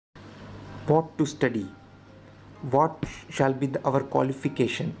what to study, what shall be our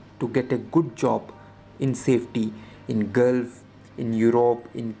qualification to get a good job in safety in Gulf, in Europe,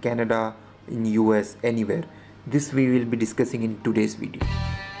 in Canada, in US, anywhere. This we will be discussing in today's video.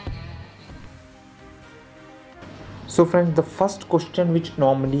 So friends, the first question which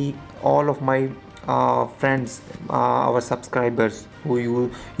normally all of my friends, our subscribers who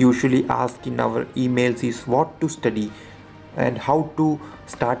you usually ask in our emails is what to study and how to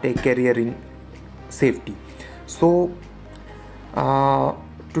start a career in safety. So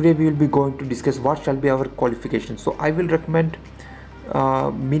today we will be going to discuss what shall be our qualification. So I will recommend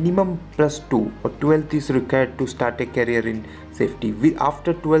minimum +2 or 12th is required to start a career in safety.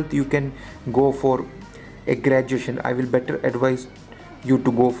 After 12th you can go for a graduation. I will better advise you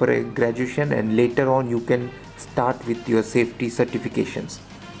to go for a graduation, and later on you can start with your safety certifications.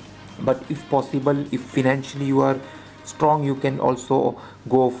 But if possible, if financially you are strong, you can also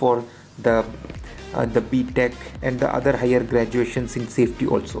go for the BTech and the other higher graduations in safety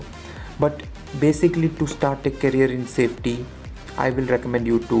also. But basically, to start a career in safety, I will recommend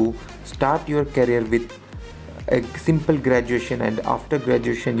you to start your career with a simple graduation, and after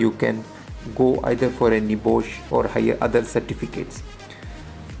graduation you can go either for a Nebosh or higher other certificates.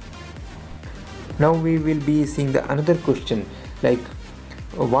 Now we will be seeing the another question, like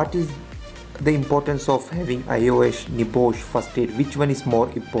what is the importance of having Iosh, Nebosh, first aid? Which one is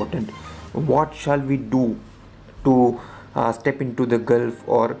more important? What shall we do to step into the Gulf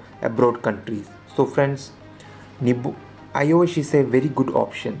or abroad countries? So friends, Iosh is a very good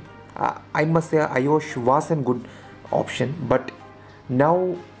option. I must say Iosh was a good option, but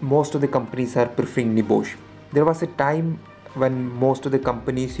now most of the companies are preferring Nebosh. There was a time when most of the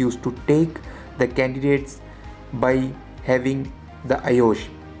companies used to take the candidates by having the Iosh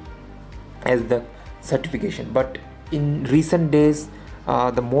as the certification, but in recent days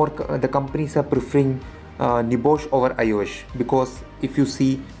the companies are preferring Nebosh over Iosh, because if you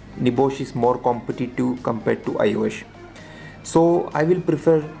see, Nebosh is more competitive compared to Iosh. So I will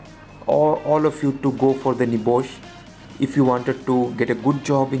prefer all of you to go for the Nebosh if you wanted to get a good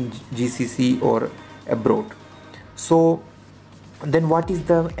job in GCC or abroad. So then what is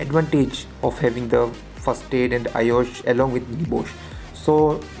the advantage of having the first aid and Iosh along with Nebosh?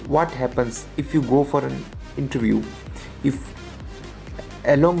 So what happens if you go for an interview, if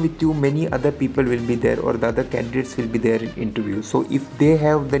along with you many other people will be there or the other candidates will be there in interview, so if they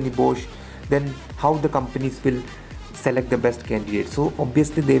have the Nebosh, then how the companies will select the best candidate? So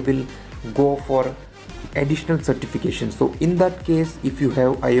obviously they will go for additional certification. So in that case, if you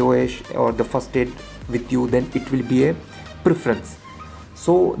have Iosh or the first aid with you, then it will be a preference.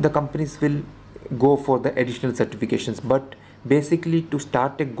 So the companies will go for the additional certifications. But basically, to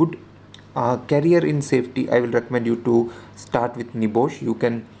start a good career in safety, I will recommend you to start with Nebosh. You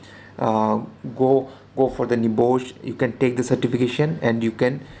can go for the Nebosh. You can take the certification and you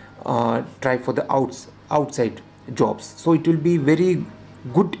can try for the outside jobs. So it will be very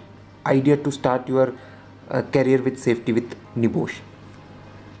good idea to start your career with safety with Nebosh.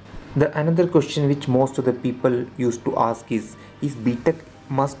 The another question which most of the people used to ask is BTech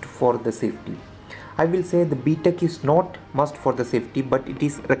must for the safety? I will say the BTech is not must for the safety, but it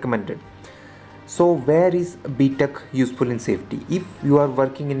is recommended. So where is BTech useful in safety? If you are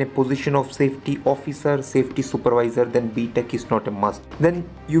working in a position of safety officer, safety supervisor, then BTech is not a must. Then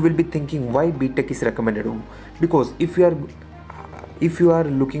you will be thinking why BTech is recommended? Because if you are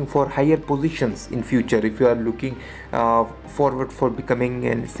looking for higher positions in future, if you are looking forward for becoming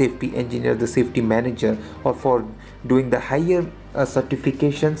a safety engineer, the safety manager, or for doing the higher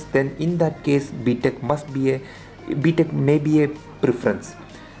certifications, then in that case BTech may be a preference.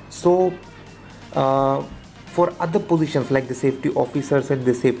 So for other positions like the safety officers and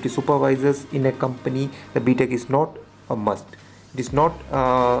the safety supervisors in a company, the BTech is not a must. It is not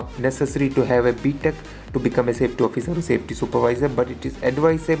necessary to have a BTech to become a safety officer or safety supervisor, but it is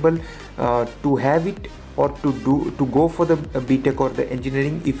advisable to have it or to go for the BTech or the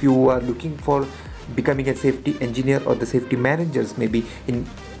engineering if you are looking for becoming a safety engineer or the safety managers maybe in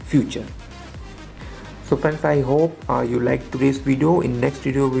future. So friends, I hope you liked today's video. In next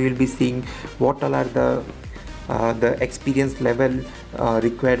video we will be seeing what all are the experience level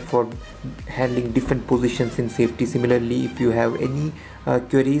required for handling different positions in safety. Similarly, if you have any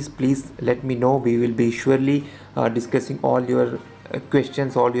queries, please let me know. We will be surely discussing all your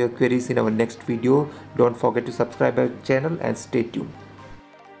questions, all your queries in our next video. Don't forget to subscribe our channel and stay tuned.